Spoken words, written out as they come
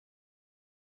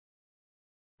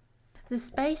The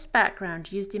space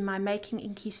background used in my Making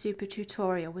Inkie Super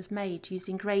tutorial was made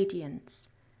using gradients.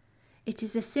 It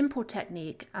is a simple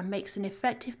technique and makes an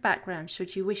effective background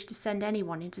should you wish to send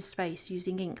anyone into space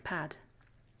using Inkpad.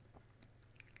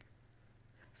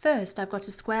 First, I've got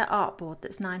a square artboard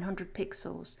that's 900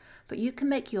 pixels, but you can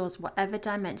make yours whatever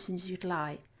dimensions you'd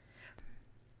like.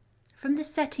 From the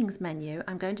Settings menu,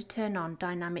 I'm going to turn on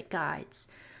Dynamic Guides.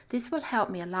 This will help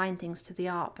me align things to the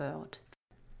artboard.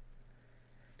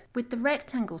 With the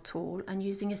rectangle tool and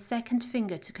using a second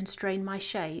finger to constrain my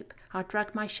shape, I'll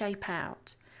drag my shape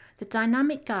out. The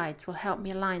dynamic guides will help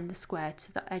me align the square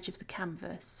to the edge of the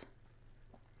canvas.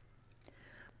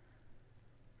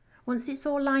 Once it's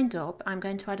all lined up, I'm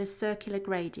going to add a circular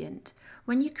gradient.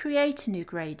 When you create a new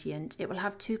gradient, it will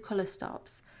have two colour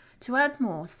stops. To add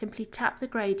more, simply tap the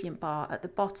gradient bar at the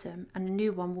bottom and a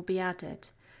new one will be added.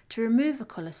 To remove a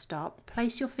colour stop,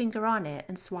 place your finger on it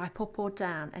and swipe up or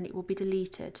down and it will be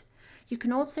deleted. You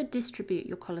can also distribute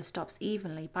your colour stops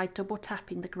evenly by double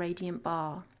tapping the gradient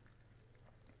bar.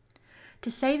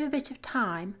 To save a bit of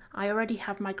time, I already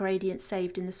have my gradient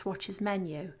saved in the swatches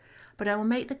menu, but I will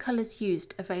make the colours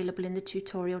used available in the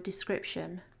tutorial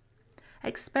description.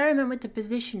 Experiment with the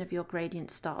position of your gradient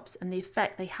stops and the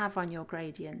effect they have on your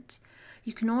gradient.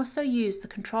 You can also use the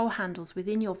control handles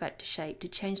within your vector shape to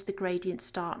change the gradient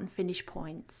start and finish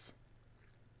points.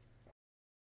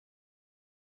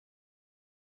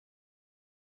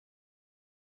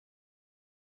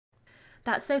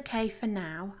 That's okay for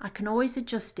now. I can always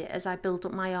adjust it as I build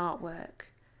up my artwork.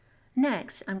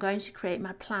 Next, I'm going to create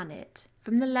my planet.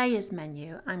 From the Layers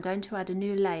menu, I'm going to add a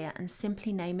new layer and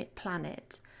simply name it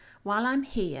Planet. While I'm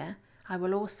here, I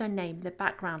will also name the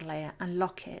background layer and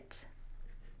lock it.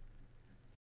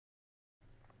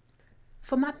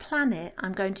 For my planet,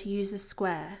 I'm going to use a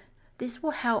square. This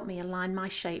will help me align my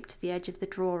shape to the edge of the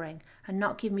drawing and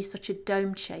not give me such a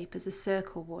domed shape as a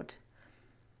circle would.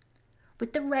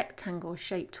 With the rectangle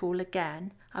shape tool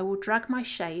again, I will drag my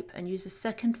shape and use a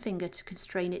second finger to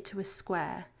constrain it to a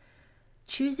square.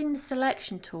 Choosing the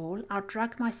selection tool, I'll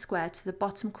drag my square to the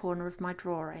bottom corner of my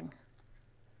drawing.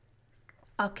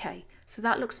 Okay, so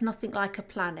that looks nothing like a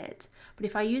planet, but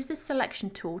if I use the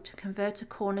selection tool to convert a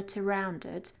corner to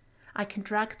rounded, I can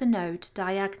drag the node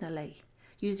diagonally,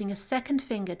 using a second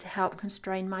finger to help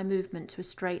constrain my movement to a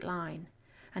straight line.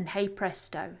 And hey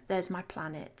presto, there's my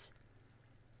planet.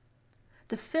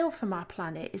 The fill for my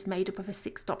planet is made up of a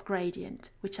 6-stop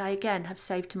gradient, which I again have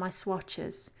saved to my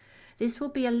swatches. This will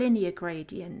be a linear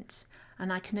gradient,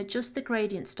 and I can adjust the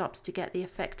gradient stops to get the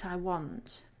effect I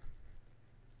want.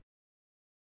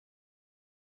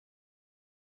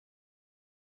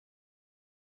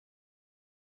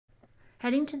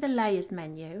 Heading to the Layers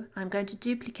menu, I'm going to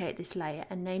duplicate this layer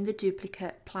and name the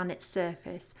duplicate Planet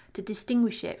Surface to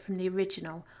distinguish it from the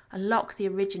original and lock the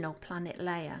original planet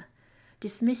layer.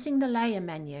 Dismissing the Layer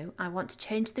menu, I want to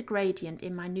change the gradient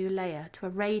in my new layer to a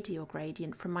radial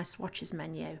gradient from my swatches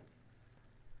menu.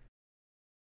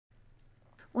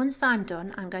 Once I'm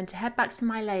done, I'm going to head back to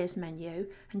my Layers menu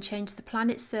and change the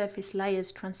Planet Surface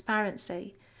Layers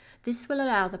transparency. This will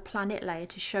allow the planet layer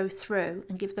to show through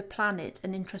and give the planet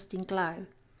an interesting glow.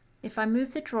 If I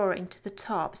move the drawing to the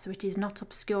top so it is not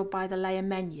obscured by the Layer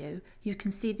menu, you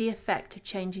can see the effect of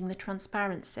changing the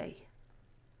transparency.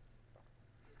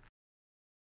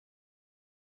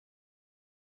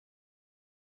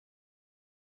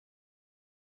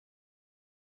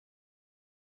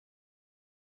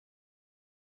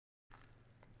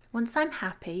 Once I'm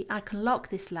happy, I can lock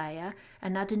this layer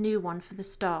and add a new one for the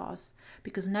stars,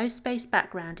 because no space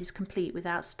background is complete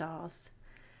without stars.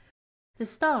 The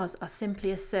stars are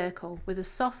simply a circle with a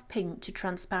soft pink to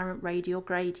transparent radial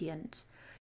gradient.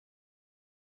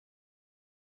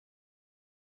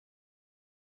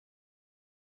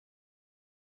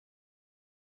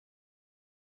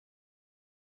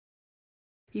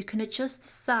 You can adjust the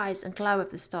size and glow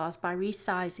of the stars by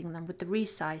resizing them with the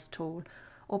resize tool,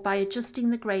 or by adjusting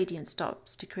the gradient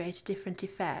stops to create different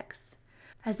effects.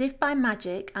 As if by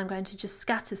magic, I'm going to just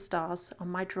scatter stars on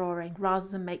my drawing rather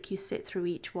than make you sit through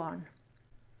each one.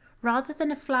 Rather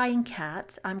than a flying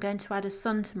cat, I'm going to add a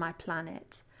sun to my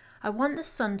planet. I want the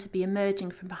sun to be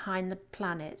emerging from behind the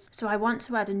planet, so I want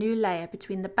to add a new layer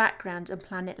between the background and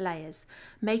planet layers,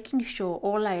 making sure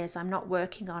all layers I'm not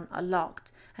working on are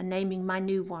locked and naming my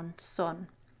new one Sun.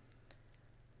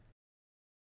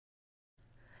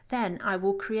 Then I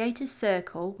will create a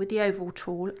circle with the oval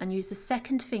tool and use the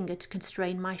second finger to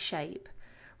constrain my shape.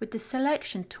 With the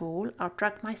selection tool, I'll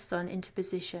drag my sun into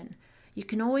position. You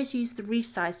can always use the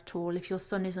resize tool if your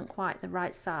sun isn't quite the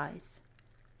right size.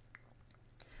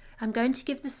 I'm going to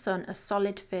give the sun a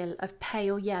solid fill of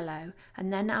pale yellow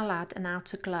and then I'll add an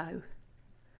outer glow.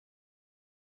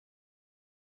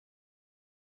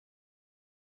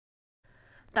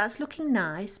 That's looking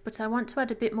nice, but I want to add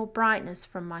a bit more brightness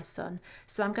from my sun,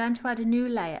 so I'm going to add a new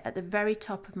layer at the very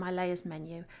top of my layers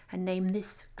menu and name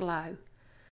this Glow.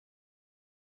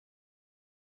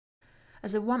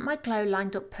 As I want my glow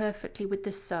lined up perfectly with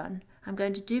the sun, I'm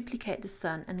going to duplicate the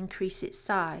sun and increase its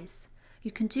size.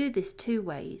 You can do this two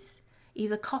ways.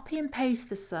 Either copy and paste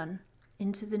the sun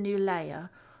into the new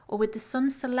layer, or with the sun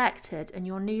selected and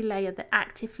your new layer the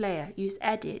active layer, use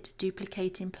Edit,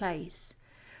 Duplicate in Place.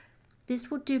 This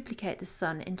will duplicate the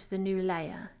sun into the new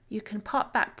layer. You can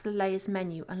pop back to the layers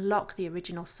menu and lock the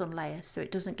original sun layer so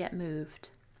it doesn't get moved.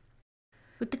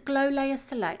 With the glow layer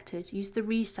selected, use the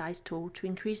resize tool to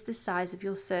increase the size of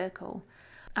your circle.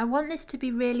 I want this to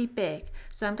be really big,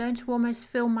 so I'm going to almost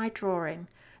fill my drawing.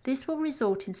 This will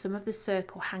result in some of the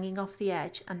circle hanging off the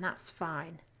edge, and that's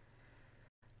fine.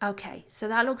 Okay, so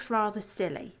that looks rather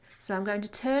silly, so I'm going to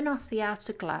turn off the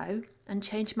outer glow and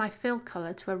change my fill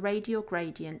colour to a radial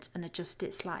gradient and adjust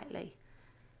it slightly.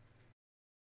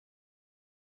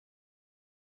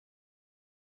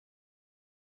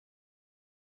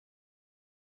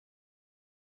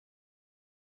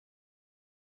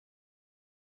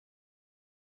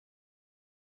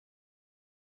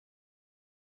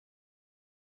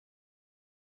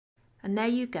 And there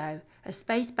you go, a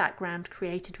space background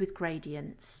created with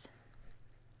gradients.